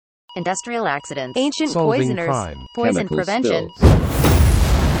industrial accidents, ancient solving poisoners, crime, poison chemical prevention. spills.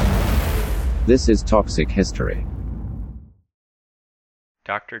 This is Toxic History.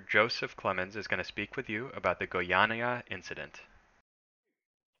 Dr. Joseph Clemons is going to speak with you about the Goiânia Incident.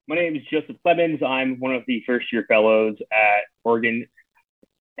 My name is Joseph Clemons. I'm one of the first-year fellows at Oregon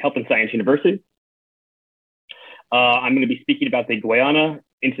Health and Science University. I'm going to be speaking about the Goiânia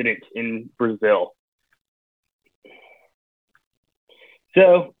Incident in Brazil.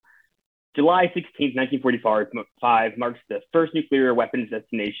 So, July 16, 1945 marks the first nuclear weapons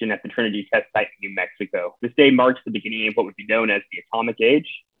destination at the Trinity test site in New Mexico. This day marks the beginning of what would be known as the atomic age.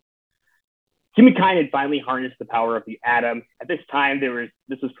 Humankind had finally harnessed the power of the atom. At this time,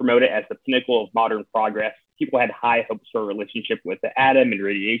 this was promoted as the pinnacle of modern progress. People had high hopes for a relationship with the atom and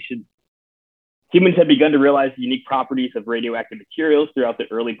radiation. Humans had begun to realize the unique properties of radioactive materials throughout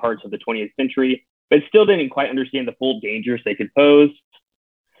the early parts of the 20th century, but still didn't quite understand the full dangers they could pose.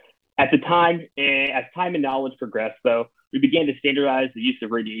 At the time, as time and knowledge progressed, though, we began to standardize the use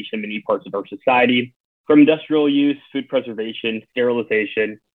of radiation in many parts of our society, from industrial use, food preservation,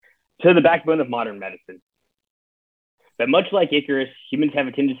 sterilization, to the backbone of modern medicine. But much like Icarus, humans have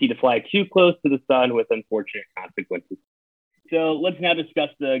a tendency to fly too close to the sun with unfortunate consequences. So let's now discuss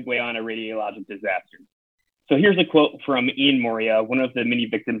the Goiânia radiologic disaster. So here's a quote from Ian Moria, one of the many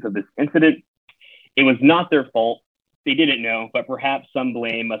victims of this incident. "It was not their fault. They didn't know, but perhaps some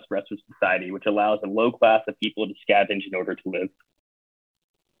blame must rest with society, which allows a low class of people to scavenge in order to live."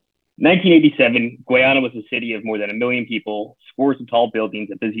 1987, Goiânia was a city of more than 1 million people, scores of tall buildings,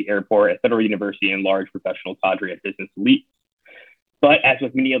 a busy airport, a federal university, and large professional cadre of business elites. But as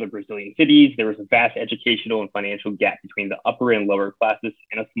with many other Brazilian cities, there was a vast educational and financial gap between the upper and lower classes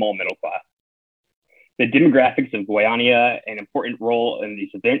and a small middle class. The demographics of Goiânia played an important role in these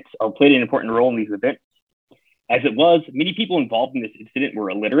events. As it was, many people involved in this incident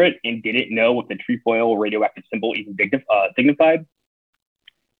were illiterate and didn't know what the trefoil radioactive symbol even signified.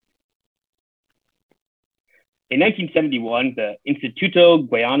 In 1971, the Instituto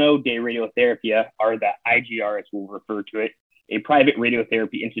Goiano de Radioterapia, or the IGR as we'll refer to it, a private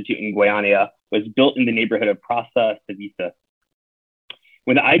radiotherapy institute in Goiânia, was built in the neighborhood of Praça Savista.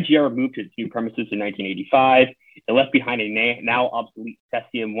 When the IGR moved to its new premises in 1985, it left behind a now obsolete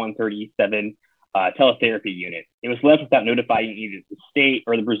cesium-137 teletherapy unit. It was left without notifying either the state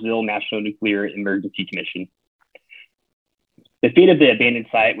or the Brazil National Nuclear Emergency Commission. The fate of the abandoned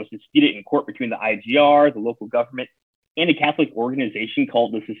site was disputed in court between the IGR, the local government, and a Catholic organization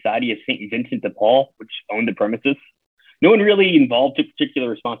called the Society of St. Vincent de Paul, which owned the premises. No one really involved took particular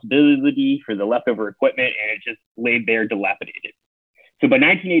responsibility for the leftover equipment, and it just laid there dilapidated. So by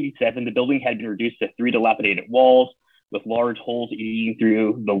 1987, the building had been reduced to 3 dilapidated walls with large holes eating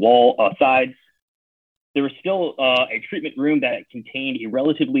through the wall sides. There was still a treatment room that contained a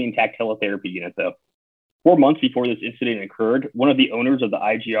relatively intact teletherapy unit, though. 4 months before this incident occurred, one of the owners of the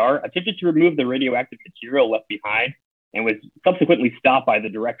IGR attempted to remove the radioactive material left behind and was subsequently stopped by the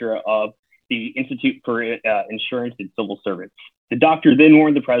director of the Institute for Insurance and Civil Servants. The doctor then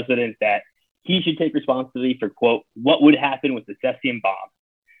warned the president that he should take responsibility for, quote, what would happen with the cesium bomb.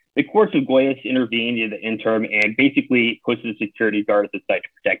 The courts of Goiás intervened in the interim and basically posted a security guard at the site to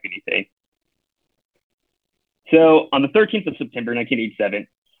protect anything. So on the 13th of September, 1987,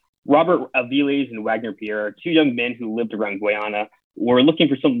 Robert Aviles and Wagner Pierre, 2 young men who lived around Goiânia, were looking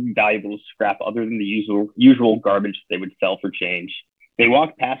for something valuable to scrap other than the usual garbage they would sell for change. They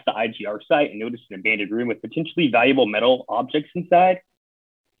walked past the IGR site and noticed an abandoned room with potentially valuable metal objects inside.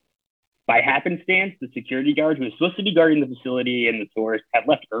 By happenstance, the security guard who was supposed to be guarding the facility and the source had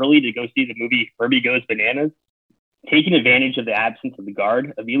left early to go see the movie Herbie Goes Bananas. Taking advantage of the absence of the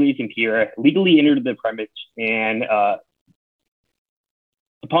guard, Aviles and Pierre legally entered the premise and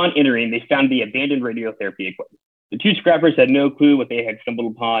upon entering, they found the abandoned radiotherapy equipment. The 2 scrappers had no clue what they had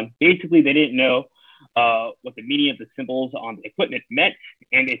stumbled upon. Basically, they didn't know what the meaning of the symbols on the equipment meant,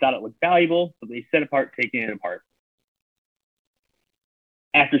 and they thought it looked valuable, so they set about taking it apart.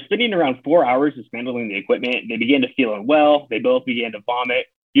 After spending around 4 hours dismantling the equipment, they began to feel unwell. They both began to vomit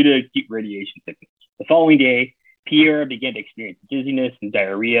due to acute radiation sickness. The following day, Pierre began to experience dizziness and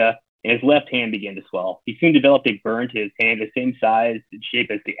diarrhea, and his left hand began to swell. He soon developed a burn to his hand the same size and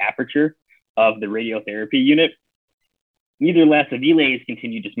shape as the aperture of the radiotherapy unit. Nevertheless, Aviles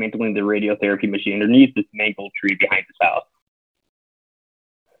continued dismantling the radiotherapy machine underneath this mangled tree behind his house.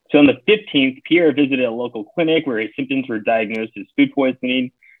 So on the 15th, Pierre visited a local clinic where his symptoms were diagnosed as food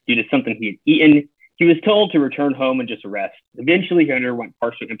poisoning due to something he had eaten. He was told to return home and just rest. Eventually, he underwent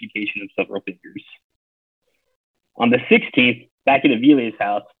partial amputation of several fingers. On the 16th, back at Aviles'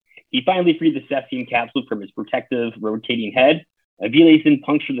 house, he finally freed the cesium capsule from his protective rotating head, Avilason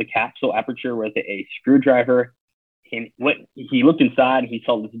punctured the capsule aperture with a screwdriver, and he looked inside and he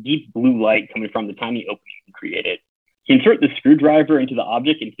saw this deep blue light coming from the tiny opening he created. He inserted the screwdriver into the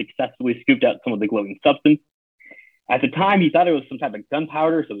object and successfully scooped out some of the glowing substance. At the time, he thought it was some type of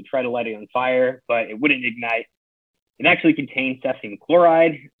gunpowder, so he tried to light it on fire, but it wouldn't ignite. It actually contained cesium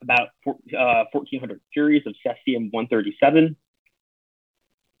chloride, about 1,400 curies of cesium-137.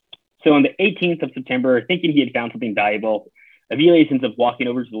 So on the 18th of September, thinking he had found something valuable, Aviles ends up walking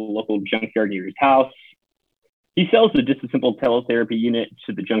over to the local junkyard near his house. He sells the disassembled teletherapy unit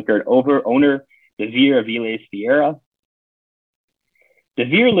to the junkyard owner, Devere Aviles Vieira.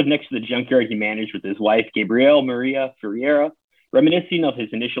 Devere lived next to the junkyard he managed with his wife, Gabrielle Maria Ferreira, reminiscing of his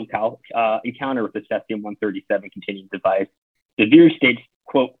initial encounter with the cesium-137 containing device. Devere states,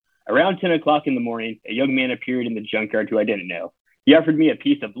 quote, "Around 10 o'clock in the morning, a young man appeared in the junkyard who I didn't know. He offered me a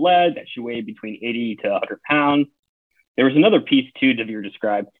piece of lead that should weigh between 80 to 100 pounds. There was another piece too," Devere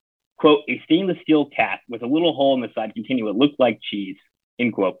described, quote, "a stainless steel cap with a little hole in the side containing what looked like cheese,"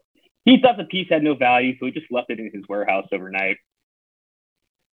 end quote. He thought the piece had no value, so he just left it in his warehouse overnight.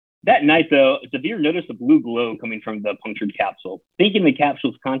 That night, though, Devere noticed a blue glow coming from the punctured capsule. Thinking the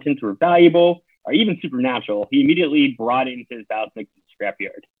capsule's contents were valuable or even supernatural, he immediately brought it into his house next to the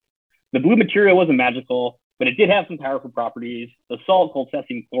scrapyard. The blue material wasn't magical, but it did have some powerful properties. The salt called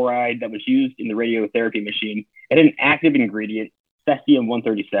cesium chloride that was used in the radiotherapy machine had an active ingredient,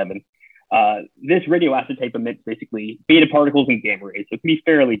 cesium-137. This radioisotope emits basically beta particles and gamma rays, so it can be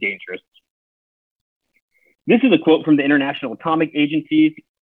fairly dangerous. This is a quote from the International Atomic Agency.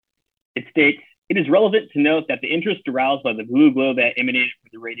 It states, "It is relevant to note that the interest aroused by the blue glow that emanated from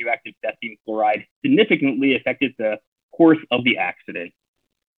the radioactive cesium chloride significantly affected the course of the accident."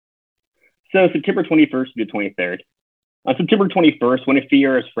 So September 21st to the 23rd. On September 21st, one of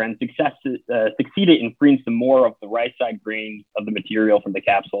Fierra's friends succeeded in freeing some more of the right side grains of the material from the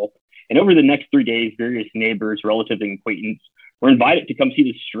capsule. And over the next 3 days, various neighbors, relatives, and acquaintances were invited to come see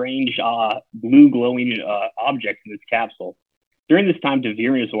this strange blue glowing object in this capsule. During this time,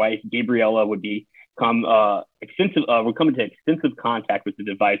 Devere and his wife, Gabriella, would come into extensive contact with the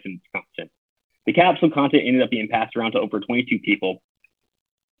device and its content. The capsule content ended up being passed around to over 22 people.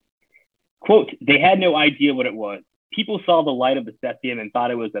 Quote, "They had no idea what it was. People saw the light of the cesium and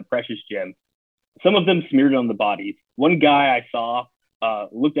thought it was a precious gem. Some of them smeared it on the bodies. One guy I saw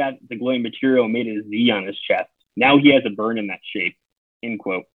looked at the glowing material and made a Z on his chest. Now he has a burn in that shape," end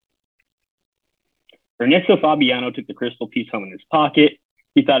quote. Ernesto Fabiano took the crystal piece home in his pocket.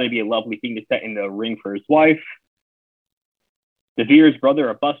 He thought it'd be a lovely thing to set in the ring for his wife. Devere's brother,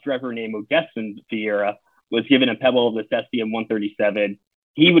 a bus driver named Modestin Vieira, was given a pebble of the cesium-137.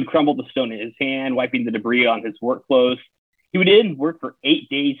 He would crumble the stone in his hand, wiping the debris on his work clothes. He would then work for 8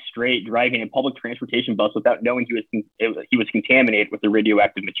 days straight, driving a public transportation bus without knowing he was contaminated with the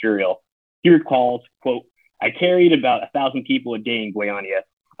radioactive material. He recalls, quote, "I carried about 1,000 people a day in Goiânia.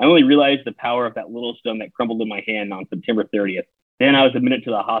 I only realized the power of that little stone that crumbled in my hand on September 30th. Then I was admitted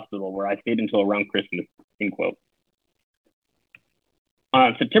to the hospital where I stayed until around Christmas," end quote.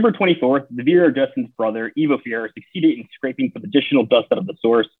 On September 24th, Devere Justin's brother, Ivo Ferreira, succeeded in scraping some additional dust out of the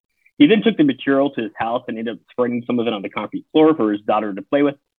source. He then took the material to his house and ended up spreading some of it on the concrete floor for his daughter to play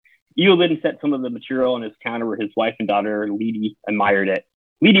with. Ivo then set some of the material on his counter where his wife and daughter, Lidi, admired it.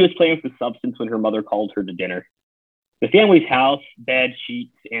 Lidi was playing with the substance when her mother called her to dinner. The family's house, bed,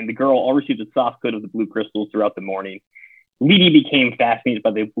 sheets, and the girl all received a soft coat of the blue crystals throughout the morning. Lidi became fascinated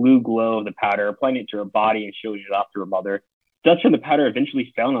by the blue glow of the powder, applying it to her body and showing it off to her mother. Dust from the powder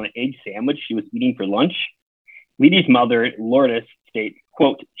eventually fell on an egg sandwich she was eating for lunch. Lidi's mother, Lourdes, states,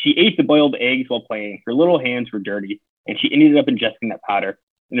 quote, "She ate the boiled eggs while playing. Her little hands were dirty, and she ended up ingesting that powder.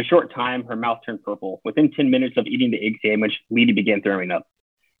 In a short time, her mouth turned purple. Within 10 minutes of eating the egg sandwich, Lidi began throwing up.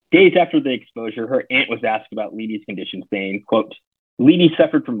 Days after the exposure, her aunt was asked about Lidi's condition, saying, quote, "Lidi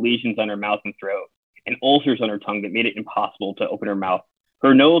suffered from lesions on her mouth and throat and ulcers on her tongue that made it impossible to open her mouth.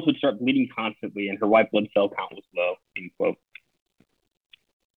 Her nose would start bleeding constantly, and her white blood cell count was low," end quote.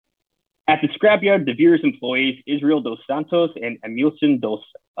 At the scrapyard, Devere's employees, Israel dos Santos and Emilson dos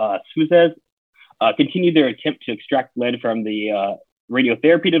Suzes, continued their attempt to extract lead from the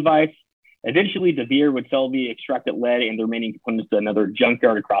radiotherapy device. Eventually, Devere would sell the extracted lead and the remaining components to another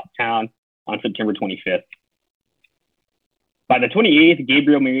junkyard across town on September 25th. By the 28th,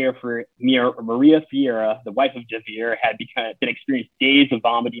 Gabriel Maria Ferreira, the wife of Devere, had experienced days of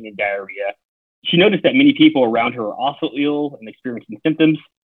vomiting and diarrhea. She noticed that many people around her were also ill and experiencing symptoms.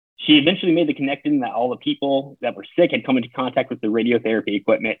 She eventually made the connection that all the people that were sick had come into contact with the radiotherapy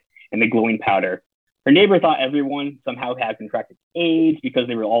equipment and the glowing powder. Her neighbor thought everyone somehow had contracted AIDS because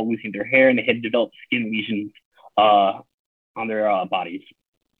they were all losing their hair and they had developed skin lesions on their bodies.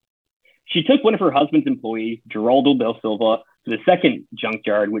 She took one of her husband's employees, Geraldo Del Silva, to the second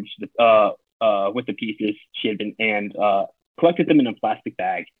junkyard, with the pieces she had been, and collected them in a plastic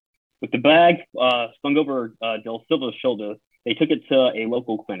bag. With the bag slung over Del Silva's shoulder, they took it to a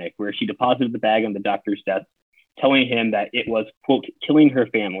local clinic where she deposited the bag on the doctor's desk, telling him that it was, quote, killing her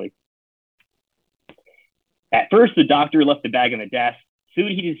family. At first, the doctor left the bag on the desk. Soon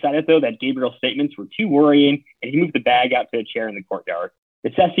he decided, though, that Gabriel's statements were too worrying, and he moved the bag out to a chair in the courtyard. The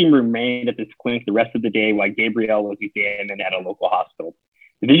cesium remained at this clinic the rest of the day while Gabriel was examined at a local hospital.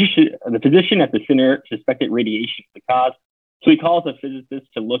 The physician at the center suspected radiation as the cause, so he calls a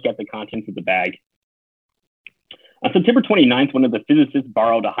physicist to look at the contents of the bag. On September 29th, one of the physicists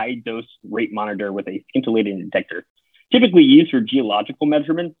borrowed a high-dose rate monitor with a scintillating detector, typically used for geological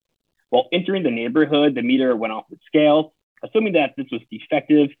measurements. While entering the neighborhood, the meter went off the scale. Assuming that this was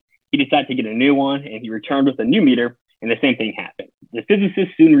defective, he decided to get a new one, and he returned with a new meter, and the same thing happened. The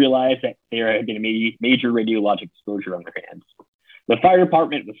physicists soon realized that there had been a major radiologic exposure on their hands. The fire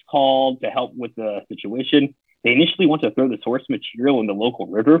department was called to help with the situation. They initially wanted to throw the source material in the local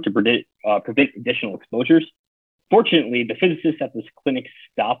river to prevent additional exposures. Fortunately, the physicists at this clinic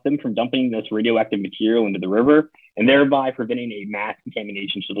stopped them from dumping this radioactive material into the river, and thereby preventing a mass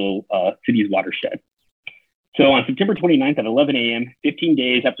contamination to the city's watershed. So on September 29th at 11 a.m., 15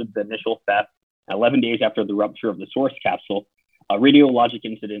 days after the initial theft, 11 days after the rupture of the source capsule, a radiologic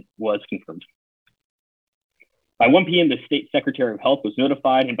incident was confirmed. By 1 p.m., the state secretary of health was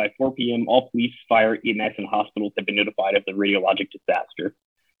notified, and by 4 p.m., all police, fire, EMS, and hospitals had been notified of the radiologic disaster.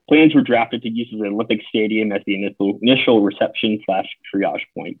 Plans were drafted to use the Olympic Stadium as the initial reception/triage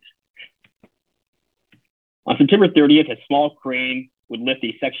point. On September 30th, a small crane would lift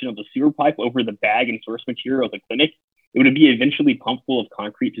a section of the sewer pipe over the bag and source material of the clinic. It would be eventually pumped full of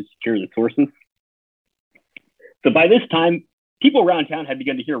concrete to secure the sources. So by this time, people around town had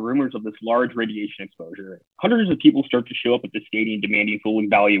begun to hear rumors of this large radiation exposure. Hundreds of people started to show up at the stadium demanding full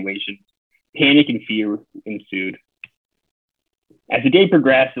evaluations. Panic and fear ensued. As the day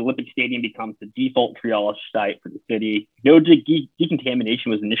progressed, the Olympic Stadium becomes the default triage site for the city. No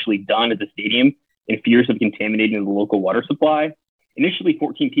decontamination was initially done at the stadium in fears of contaminating the local water supply. Initially,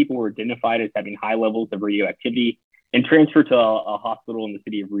 14 people were identified as having high levels of radioactivity and transferred to a hospital in the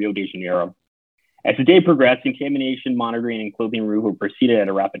city of Rio de Janeiro. As the day progressed, contamination monitoring and clothing removal proceeded at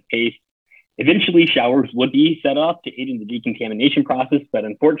a rapid pace. Eventually, showers would be set up to aid in the decontamination process, but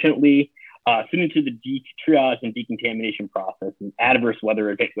unfortunately, soon into the triage and decontamination process, an adverse weather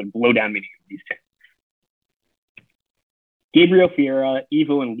event would blow down many of these tents. Gabriel Ferreira,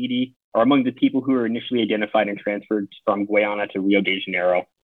 Ivo, and Lidi are among the people who were initially identified and transferred from Guyana to Rio de Janeiro.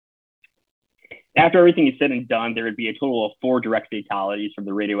 After everything is said and done, there would be a total of 4 direct fatalities from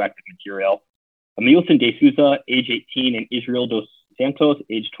the radioactive material. Emilson de Souza, age 18, and Israel dos Santos,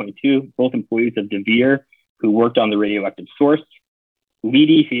 age 22, both employees of De Veer, who worked on the radioactive source.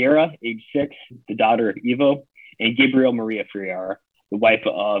 Lidi Ferreira, age 6, the daughter of Ivo, and Gabriel Maria Ferreira, the wife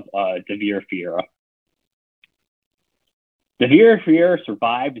of De Veer Ferreira. De Veer Ferreira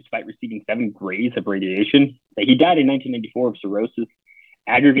survived despite receiving 7 grades of radiation. He died in 1994 of cirrhosis,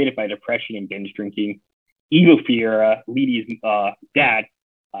 aggravated by depression and binge drinking. Ivo Ferreira, Lidi's dad,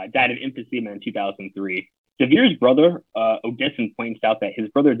 died of emphysema in 2003. De Veer's brother, Odesson, points out that his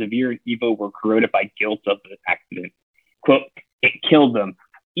brother De Veer and Ivo were corroded by guilt of the accident. Quote, "It killed them.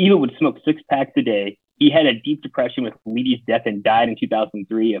 Ivo would smoke 6 packs a day. He had a deep depression with Lidi's death and died in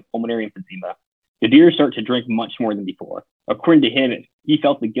 2003 of pulmonary emphysema. De Veer started to drink much more than before. According to him, he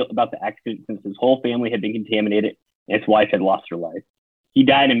felt the guilt about the accident since his whole family had been contaminated and his wife had lost her life. He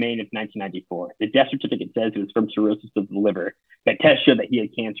died in May of 1994. The death certificate says it was from cirrhosis of the liver. That test showed that he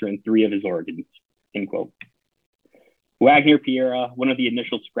had cancer in 3 of his organs." End quote. Wagner Pierre, one of the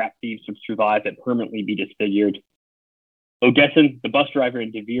initial scrap thieves, would survive and permanently be disfigured. Odesson, the bus driver,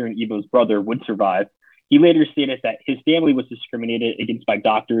 and De Veer and Ivo's brother would survive. He later stated that his family was discriminated against by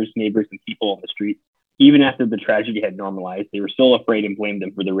doctors, neighbors, and people on the street. Even after the tragedy had normalized, they were still afraid and blamed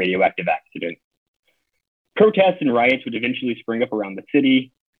them for the radioactive accident. Protests and riots would eventually spring up around the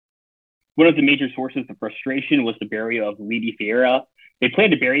city. One of the major sources of frustration was the burial of Lidi Ferreira. They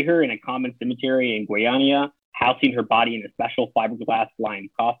planned to bury her in a common cemetery in Goiânia, housing her body in a special fiberglass-lined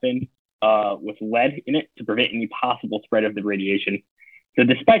coffin with lead in it to prevent any possible spread of the radiation. So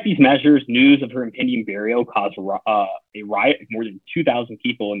despite these measures, news of her impending burial caused a riot of more than 2,000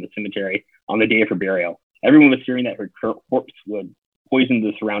 people in the cemetery on the day of her burial. Everyone was fearing that her corpse would poison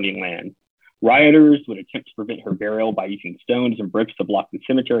the surrounding land. Rioters would attempt to prevent her burial by using stones and bricks to block the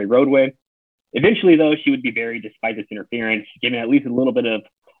cemetery roadway. Eventually, though, she would be buried despite this interference, giving at least a little bit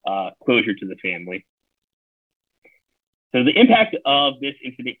of closure to the family. So the impact of this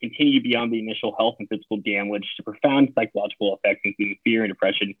incident continued beyond the initial health and physical damage to profound psychological effects, including fear and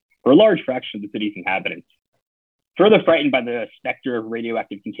depression for a large fraction of the city's inhabitants. Further frightened by the specter of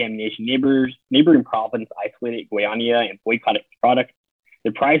radioactive contamination, neighboring province isolated Goiânia and boycotted its products.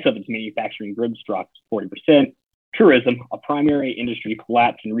 The price of its manufacturing goods dropped 40%. Tourism, a primary industry,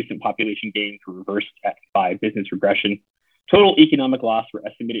 collapsed, and recent population gains were reversed by business regression. Total economic loss were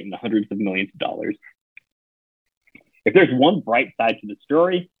estimated in the hundreds of millions of dollars. If there's one bright side to the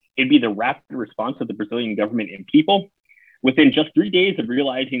story, it'd be the rapid response of the Brazilian government and people. Within just 3 days of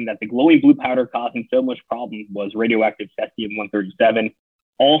realizing that the glowing blue powder causing so much problem was radioactive cesium-137,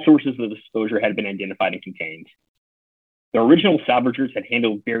 all sources of exposure had been identified and contained. The original salvagers had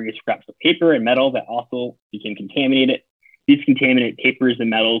handled various scraps of paper and metal that also became contaminated. These contaminated papers and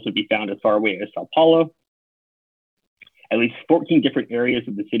metals would be found as far away as Sao Paulo. At least 14 different areas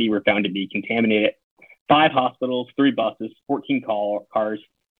of the city were found to be contaminated. 5 hospitals, 3 buses, 14 cars,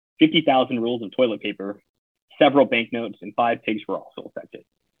 50,000 rolls of toilet paper, several banknotes, and 5 pigs were also affected.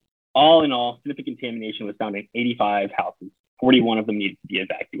 All in all, significant contamination was found in 85 houses. 41 of them needed to be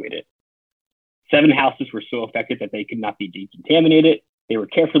evacuated. 7 houses were so affected that they could not be decontaminated. They were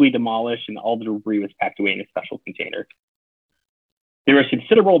carefully demolished, and all the debris was packed away in a special container. There was a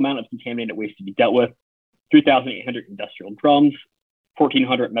considerable amount of contaminated waste to be dealt with: 3,800 industrial drums,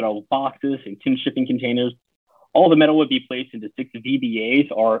 1,400 metal boxes, and 10 shipping containers. All the metal would be placed into 6 VBAs,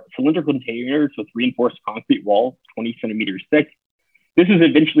 or cylindrical containers with reinforced concrete walls, 20 centimeters thick. This is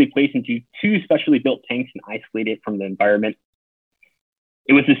eventually placed into 2 specially built tanks and isolated from the environment.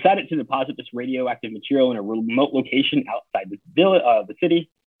 It was decided to deposit this radioactive material in a remote location outside the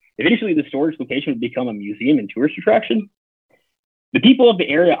city. Eventually, the storage location would become a museum and tourist attraction. The people of the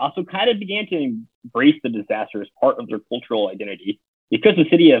area also kind of began to embrace the disaster as part of their cultural identity, because the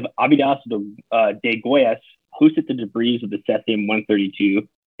city of Abidas de Goiás hosted the debris of the cesium-132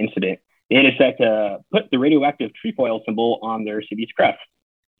 incident. They had decided to put the radioactive trefoil symbol on their city's crest.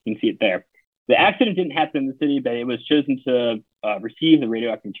 You can see it there. The accident didn't happen in the city, but it was chosen to receive the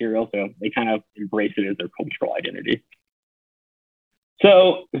radioactive material, so they kind of embraced it as their cultural identity.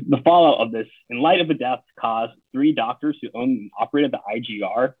 So the fallout of this: in light of the deaths caused, 3 doctors who owned and operated the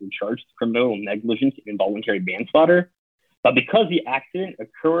IGR were charged with criminal negligence and involuntary manslaughter. But because the accident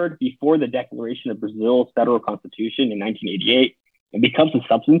occurred before the declaration of Brazil's federal constitution in 1988, and because the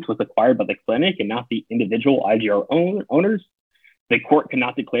substance was acquired by the clinic and not the individual IGR owners, the court could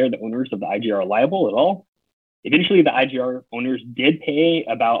not declare the owners of the IGR liable at all. Eventually, the IGR owners did pay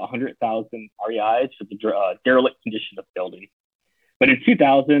about 100,000 REIs for the derelict condition of the building. But in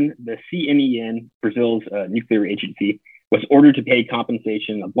 2000, the CNEN, Brazil's nuclear agency, was ordered to pay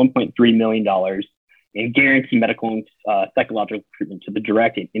compensation of $1.3 million and guarantee medical and psychological treatment to the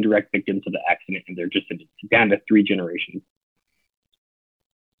direct and indirect victims of the accident and their descendants, down to 3 generations.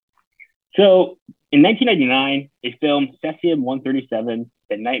 So in 1999, a film, Cesium-137,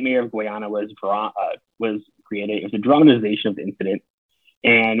 The Nightmare of Goiânia, was created. It was a dramatization of the incident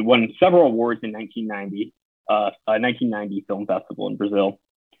and won several awards in 1990, a 1990 film festival in Brazil.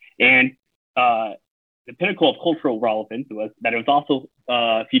 And the pinnacle of cultural relevance was that it was also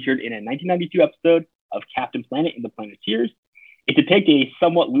featured in a 1992 episode of Captain Planet and the Planeteers. It depicts a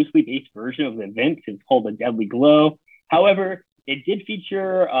somewhat loosely based version of the event. It's called The Deadly Glow. However, it did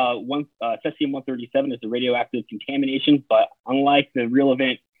feature cesium-137 as a radioactive contamination, but unlike the real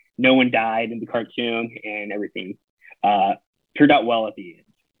event, no one died in the cartoon, and everything turned out well at the end.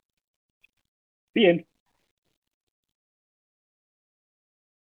 The end.